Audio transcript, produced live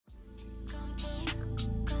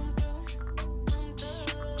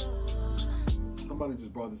somebody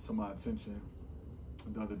just brought this to my attention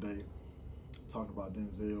the other day, talking about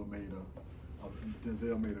Denzel made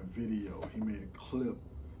a video. He made a clip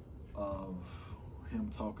of him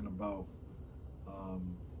talking about,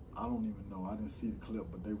 I don't even know, I didn't see the clip,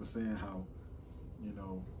 but they were saying how, you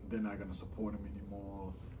know, they're not gonna support him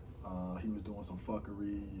anymore. He was doing some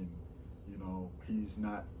fuckery, and, you know, he's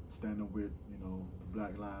not standing with, you know, the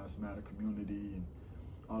Black Lives Matter community and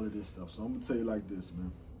all of this stuff. So I'm gonna tell you like this,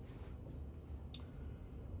 man.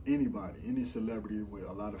 Anybody, any celebrity with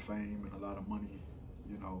a lot of fame and a lot of money,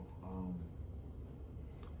 you know,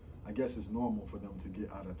 I guess it's normal for them to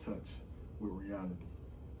get out of touch with reality.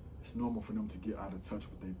 It's normal for them to get out of touch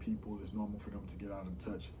with their people. It's normal for them to get out of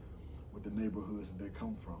touch with the neighborhoods that they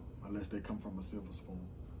come from, unless they come from a silver spoon.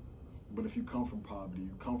 But if you come from poverty,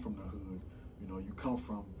 you come from the hood, you know, you come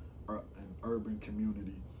from an urban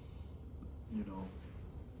community, you know,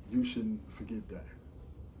 you shouldn't forget that.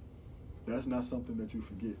 That's not something that you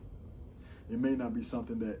forget. It may not be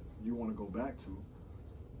something that you want to go back to,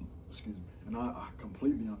 excuse me, and I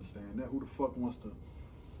completely understand that. Who the fuck wants to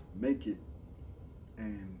make it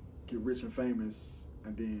and get rich and famous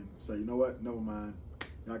and then say, you know what, never mind,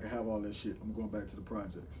 y'all can have all that shit, I'm going back to the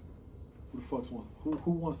projects? Who the fuck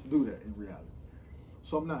wants to do that in reality?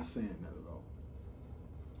 So I'm not saying that at all.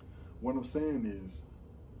 What I'm saying is,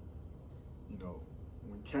 you know,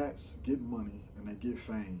 when cats get money and they get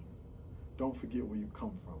fame, don't forget where you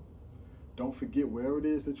come from. Don't forget wherever it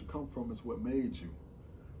is that you come from is what made you.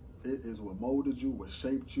 It is what molded you, what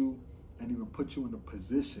shaped you, and even put you in a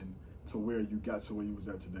position to where you got to where you was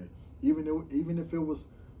at today. Even if it was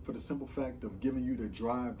for the simple fact of giving you the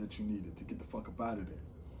drive that you needed to get the fuck up out of there.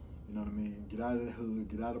 You know what I mean? Get out of the hood,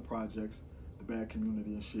 get out of projects, the bad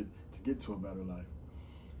community and shit, to get to a better life.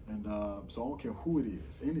 And so I don't care who it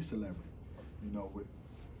is, any celebrity, you know, with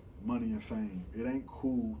money and fame, it ain't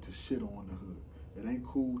cool to shit on the hood. It ain't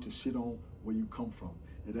cool to shit on where you come from.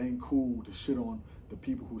 It ain't cool to shit on the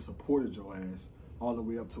people who supported your ass all the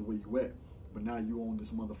way up to where you at. But now you on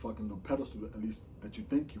this motherfucking little pedestal, at least that you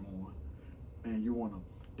think you on, and you want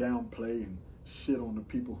to downplay and shit on the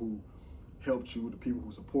people who helped you, the people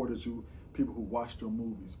who supported you, people who watched your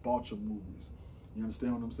movies, bought your movies. You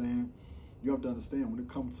understand what I'm saying? You have to understand, when it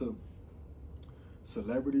comes to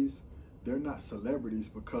celebrities, they're not celebrities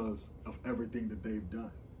because of everything that they've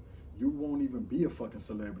done. You won't even be a fucking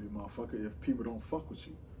celebrity, motherfucker, if people don't fuck with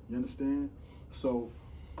you. You understand? So,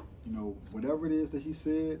 you know, whatever it is that he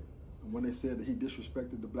said, when they said that he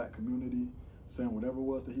disrespected the black community, saying whatever it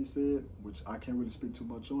was that he said, which I can't really speak too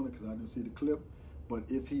much on it because I didn't see the clip, but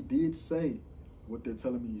if he did say what they're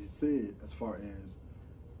telling me he said, as far as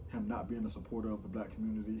him not being a supporter of the black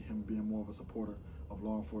community, him being more of a supporter of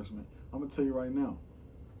law enforcement, I'm gonna tell you right now,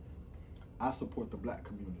 I support the black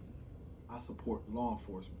community. I support law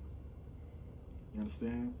enforcement. You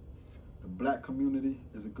understand? The black community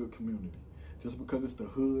is a good community. Just because it's the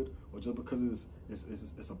hood, or just because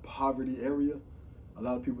it's a poverty area, a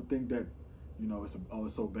lot of people think that, you know, it's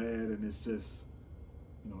so bad and it's just,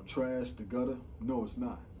 you know, trash, the gutter. No, it's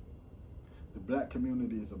not. The black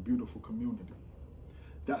community is a beautiful community.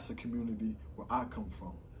 That's a community where I come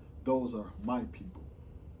from. Those are my people.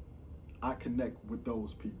 I connect with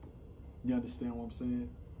those people. You understand what I'm saying?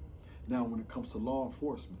 Now, when it comes to law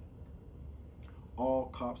enforcement, all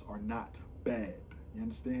cops are not bad. You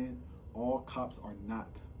understand? All cops are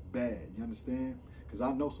not bad. You understand? Because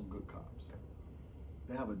I know some good cops.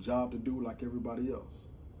 They have a job to do like everybody else.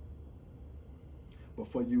 But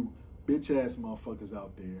for you bitch-ass motherfuckers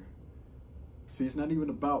out there, see, it's not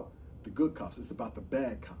even about the good cops. It's about the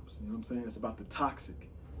bad cops. You know what I'm saying? It's about the toxic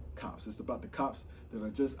cops. It's about the cops that are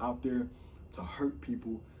just out there to hurt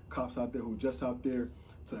people. Cops out there who are just out there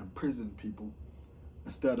to imprison people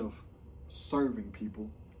instead of serving people,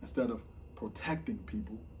 instead of protecting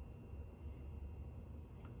people.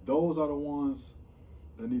 Those are the ones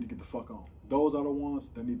that need to get the fuck on. Those are the ones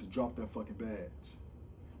that need to drop that fucking badge,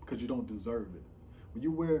 because you don't deserve it. When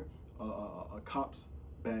you wear a cop's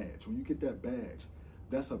badge, when you get that badge,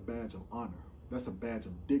 that's a badge of honor. That's a badge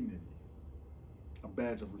of dignity, a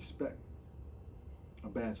badge of respect, a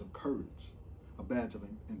badge of courage, a badge of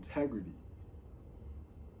integrity.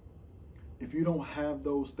 If you don't have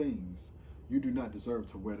those things, you do not deserve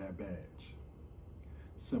to wear that badge.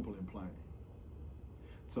 Simple and plain.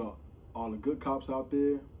 So all the good cops out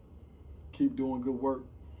there, keep doing good work.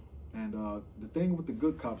 And the thing with the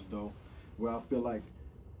good cops, though, where I feel like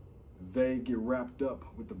they get wrapped up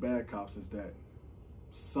with the bad cops, is that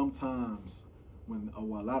sometimes, a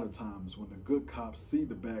lot of times, when the good cops see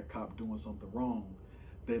the bad cop doing something wrong,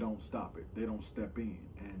 they don't stop it. They don't step in.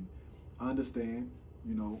 And I understand,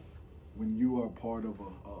 you know, when you are part of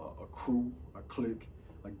a crew, a clique,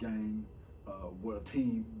 a gang, a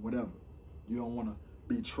team, whatever. You don't want to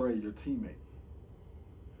betray your teammate.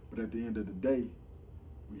 But at the end of the day,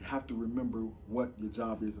 we have to remember what your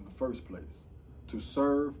job is in the first place. To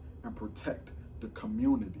serve and protect the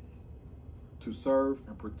community. To serve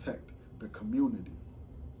and protect the community.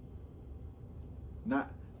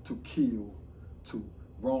 Not to kill, to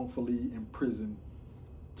wrongfully imprison,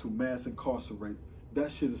 to mass incarcerate.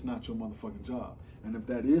 That shit is not your motherfucking job. And if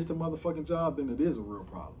that is the motherfucking job, then it is a real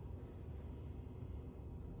problem.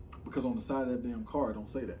 Because on the side of that damn car, it don't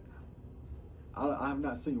say that. I have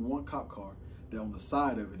not seen one cop car that on the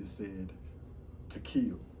side of it said to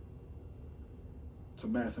kill, to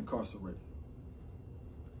mass incarcerate,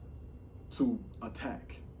 to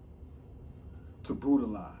attack, to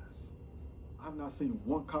brutalize. I've not seen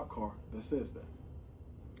one cop car that says that.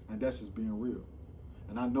 And that's just being real.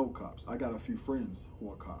 And I know cops. I got a few friends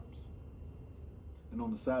who are cops. And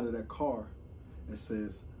on the side of that car, it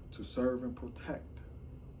says to serve and protect.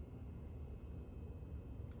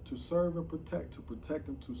 To serve and protect, to protect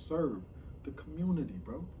and to serve the community,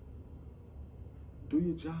 bro. Do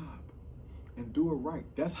your job and do it right.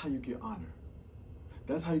 That's how you get honor.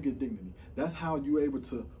 That's how you get dignity. That's how you're able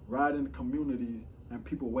to ride in the community and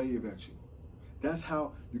people wave at you. That's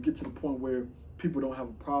how you get to the point where people don't have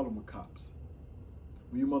a problem with cops.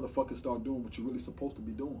 When you motherfuckers start doing what you're really supposed to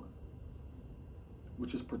be doing,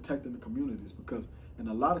 which is protecting the communities. Because in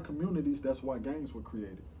a lot of communities, that's why gangs were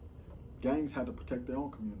created. Gangs had to protect their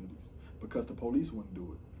own communities because the police wouldn't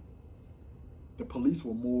do it. The police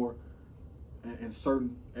were more, in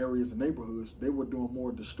certain areas and neighborhoods, they were doing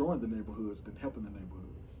more destroying the neighborhoods than helping the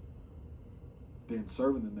neighborhoods, than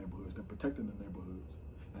serving the neighborhoods, than protecting the neighborhoods.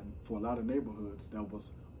 And for a lot of neighborhoods, that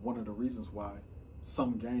was one of the reasons why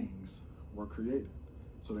some gangs were created,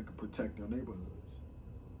 so they could protect their neighborhoods.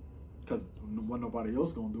 Because wasn't nobody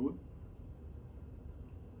else gonna do it.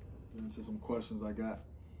 Get into some questions I got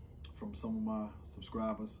from some of my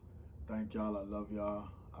subscribers. Thank y'all, I love y'all,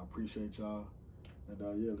 I appreciate y'all. And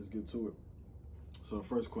yeah, let's get to it. So the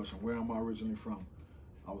first question, where am I originally from?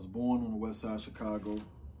 I was born on the west side of Chicago,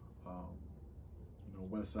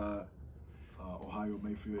 west side, Ohio,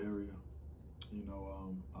 Mayfield area.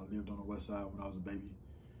 I lived on the west side when I was a baby,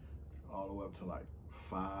 all the way up to like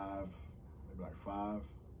 5, maybe like 5.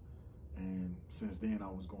 And since then, I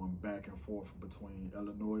was going back and forth between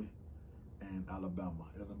Illinois and Alabama,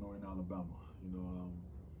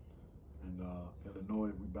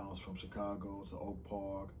 Illinois, we bounced from Chicago to Oak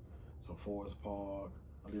Park, to Forest Park.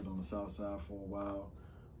 I lived on the south side for a while.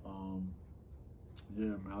 Yeah,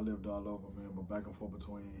 man, I lived all over, man, but back and forth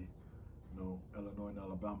between, Illinois and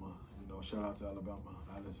Alabama. Shout out to Alabama,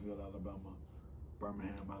 Aliceville, Alabama,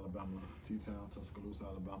 Birmingham, Alabama, T-Town, Tuscaloosa,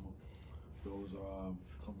 Alabama. Those are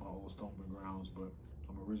some of my old stomping grounds, but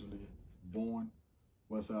I'm originally born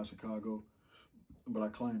west side Chicago, but I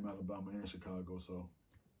claim Alabama and Chicago, so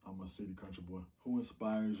I'm a city country boy. Who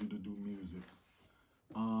inspires you to do music?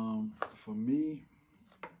 For me,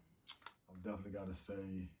 I've definitely got to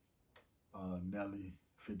say Nelly,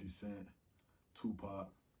 50 Cent, Tupac,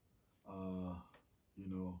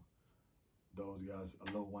 those guys,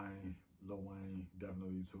 Lil Wayne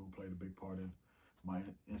definitely too played a big part in my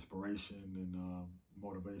inspiration and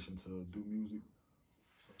motivation to do music.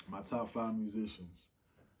 So my top 5 musicians,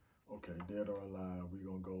 okay, dead or alive, we're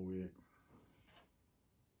gonna go with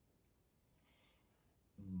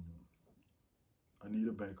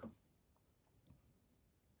Anita Baker,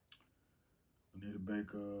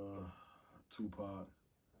 Tupac,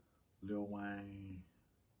 Lil Wayne,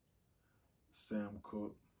 Sam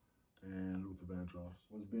Cooke, and Luther Vandross.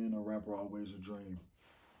 Was being a rapper always a dream?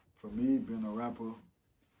 For me, being a rapper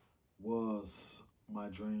was my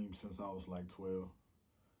dream since I was like 12.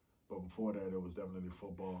 But before that, it was definitely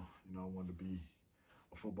football. I wanted to be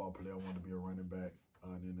a football player. I wanted to be a running back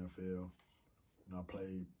in the NFL. I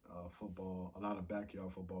played football, a lot of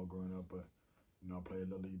backyard football growing up, but I played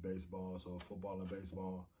Little League baseball. So football and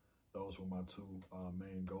baseball, those were my 2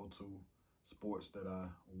 main go-to sports that I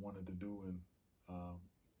wanted to do, and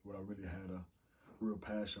what I really had a real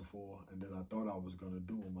passion for, and that I thought I was gonna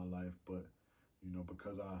do in my life. But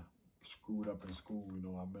because I screwed up in school,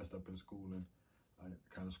 I messed up in school, and I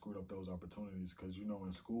kind of screwed up those opportunities. Because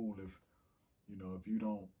in school, if you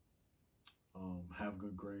don't have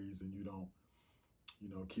good grades and you don't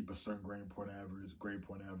keep a certain grade point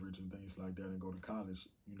average and things like that, and go to college,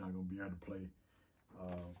 you're not gonna be able to play.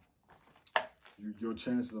 Your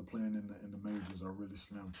chances of playing in the majors are really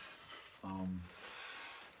slim.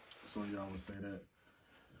 So yeah, I would say that.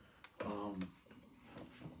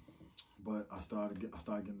 But I started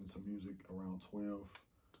getting into music around 12.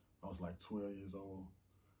 I was like 12 years old.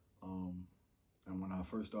 And when I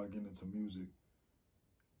first started getting into music,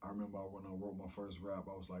 I remember when I wrote my first rap,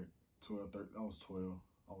 I was like 12, 13, I was 12.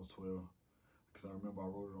 Because I remember I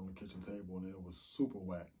wrote it on the kitchen table and it was super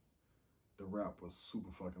whack. The rap was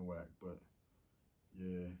super fucking whack. But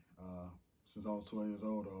yeah, since I was 12 years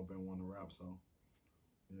old, I've been wanting to rap, so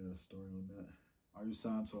yeah, the story on that. Are you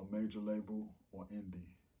signed to a major label or indie?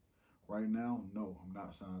 Right now, no, I'm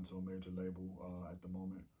not signed to a major label at the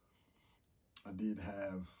moment. I did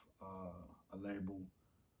have a label,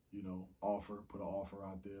 you know, put an offer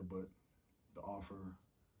out there, but the offer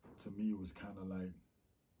to me was kind of like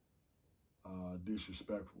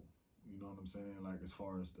disrespectful. You know what I'm saying? Like as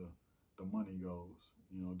far as the money goes,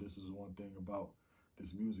 you know, this is one thing about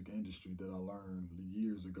this music industry that I learned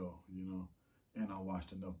years ago, you know, and I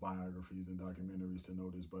watched enough biographies and documentaries to know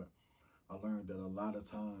this, but I learned that a lot of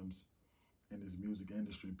times in this music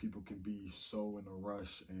industry, people can be so in a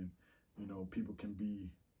rush and, you know, people can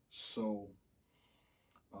be so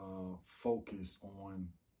focused on,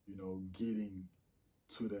 you know, getting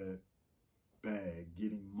to that bag,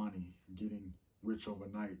 getting money, getting rich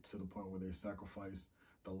overnight to the point where they sacrifice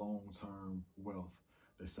the long-term wealth.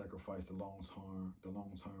 They sacrifice the long-term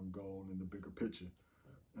goal and the bigger picture.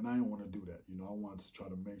 And I didn't want to do that. You know, I wanted to try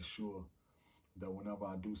to make sure that whenever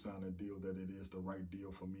I do sign a deal, that it is the right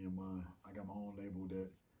deal for me and mine. I got my own label that,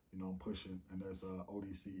 you know, I'm pushing, and that's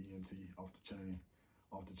ODCENT, off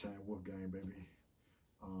the chain Wolf Gang, baby.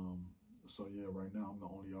 So yeah, right now I'm the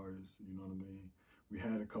only artist, you know what I mean? We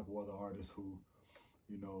had a couple other artists who,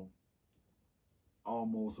 you know,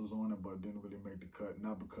 almost was on it, but didn't really make the cut,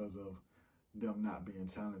 not because of them not being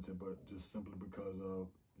talented, but just simply because of,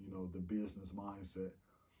 you know, the business mindset.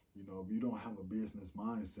 You know, if you don't have a business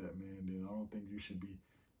mindset, man, then I don't think you should be,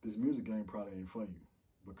 this music game probably ain't for you,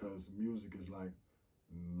 because music is like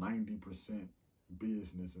 90%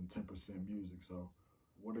 business and 10% music. So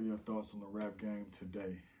what are your thoughts on the rap game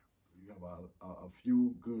today? You have a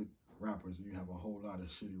few good rappers and you have a whole lot of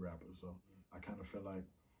shitty rappers. So I kind of feel like,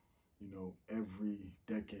 you know, every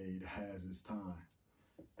decade has its time.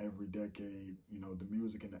 Every decade, you know, the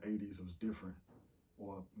music in the 80s was different.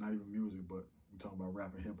 Or not even music, but we're talking about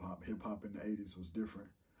rap and hip hop. Hip hop in the 80s was different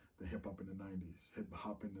than hip hop in the 90s. Hip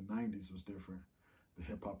hop in the 90s was different than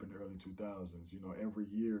hip hop in the early 2000s. You know, every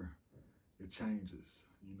year it changes,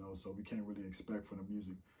 you know, so we can't really expect for the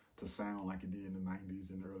music to sound like it did in the 90s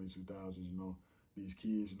and the early 2000s. You know, these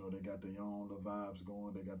kids, you know, they got their own little vibes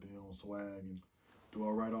going, they got their own swag, and do I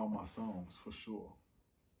write all my songs? For sure.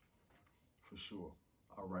 For sure.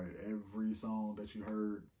 I write every song that you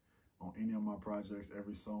heard on any of my projects.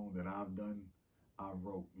 Every song that I've done, I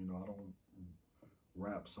wrote. You know, I don't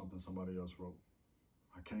rap something somebody else wrote.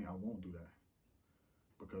 I won't do that,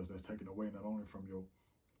 because that's taken away not only from your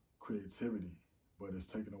creativity, but it's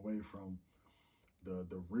taken away from the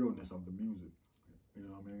realness of the music. You know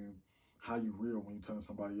what I mean? How you real when you're telling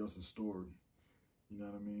somebody else's story. You know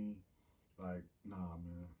what I mean? Like, nah,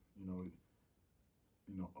 man. You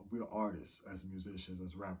know, we're artists as musicians,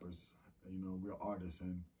 as rappers. You know, we're artists,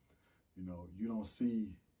 and you know, you don't see,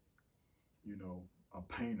 you know, a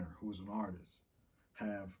painter who's an artist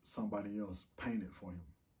have somebody else paint it for him.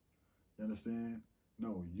 You understand?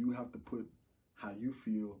 No, you have to put how you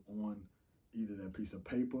feel on either that piece of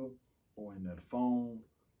paper or in that phone,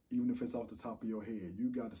 even if it's off the top of your head. You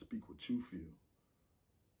got to speak what you feel.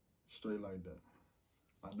 Straight like that.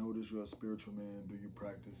 I notice you're a spiritual man. Do you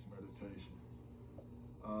practice meditation?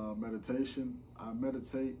 Meditation, I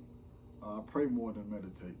meditate. I pray more than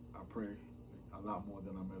meditate. I pray a lot more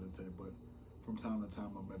than I meditate, but from time to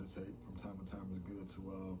time I meditate. From time to time it's good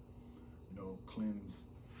to, you know, cleanse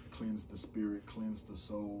the spirit, cleanse the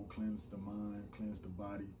soul, cleanse the mind, cleanse the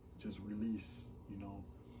body. Just release, you know,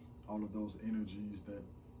 all of those energies that,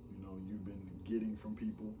 you know, you've been getting from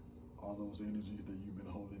people, all those energies that you've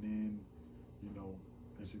been holding in. You know,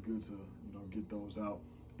 it's good to, you know, get those out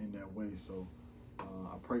in that way. So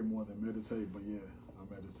I pray more than meditate, but yeah,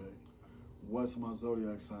 I meditate. What's my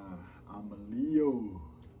zodiac sign? I'm a Leo.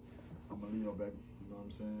 I'm a Leo, baby. You know what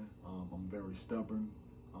I'm saying? I'm very stubborn,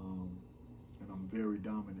 and I'm very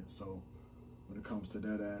dominant. So when it comes to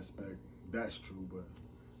that aspect, that's true, but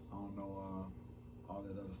I don't know all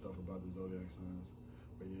that other stuff about the zodiac signs.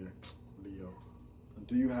 But yeah, Leo.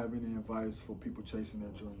 Do you have any advice for people chasing their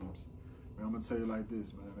dreams? Man, I'm gonna tell you like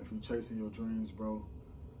this, man. If you're chasing your dreams, bro,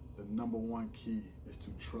 the number one key is to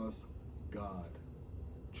trust God.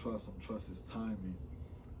 Trust him, trust his timing,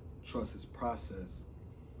 trust his process.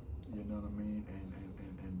 You know what I mean?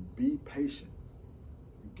 And be patient.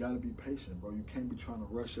 You gotta be patient, bro. You can't be trying to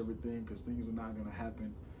rush everything, because things are not gonna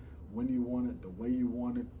happen when you want it, the way you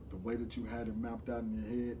want it, the way that you had it mapped out in your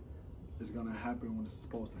head is gonna happen when it's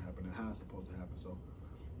supposed to happen and how it's supposed to happen. So,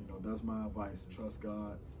 you know, that's my advice. Trust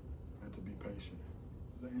God and to be patient.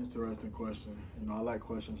 It's an interesting question. You know, I like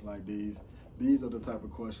questions like these. These are the type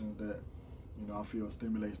of questions that, you know, I feel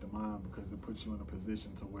stimulates the mind because it puts you in a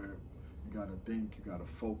position to where you gotta think, you gotta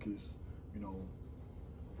focus, you know,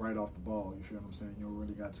 right off the ball. You feel what I'm saying? You don't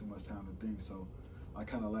really got too much time to think. So I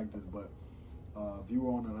kind of like this. But if you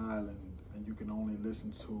were on an island and you can only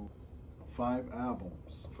listen to 5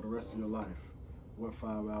 albums for the rest of your life, what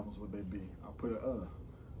 5 albums would they be? I put it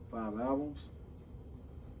 5 albums.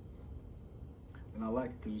 And I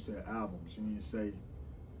like it because you said albums. You didn't say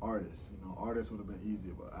artists. You know, artists would have been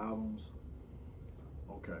easier, but albums,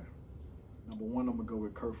 okay. Number 1, I'm gonna go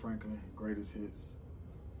with Kirk Franklin, Greatest Hits.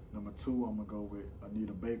 Number 2, I'm gonna go with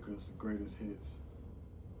Anita Baker's Greatest Hits.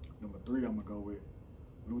 Number 3, I'm gonna go with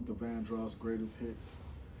Luther Vandross' Greatest Hits.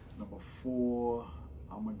 Number 4,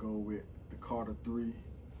 I'm gonna go with the Carter 3.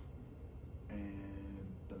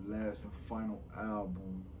 And the last and final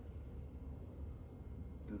album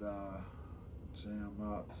that I jam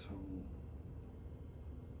out to,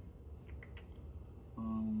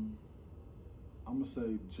 I'm gonna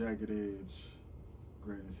say Jagged Edge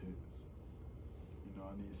Greatest Hits. You know,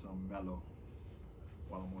 I need something mellow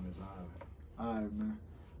while I'm on this island. All right, man.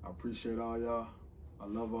 I appreciate all y'all. I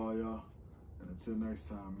love all y'all. And until next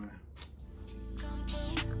time,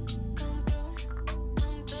 man.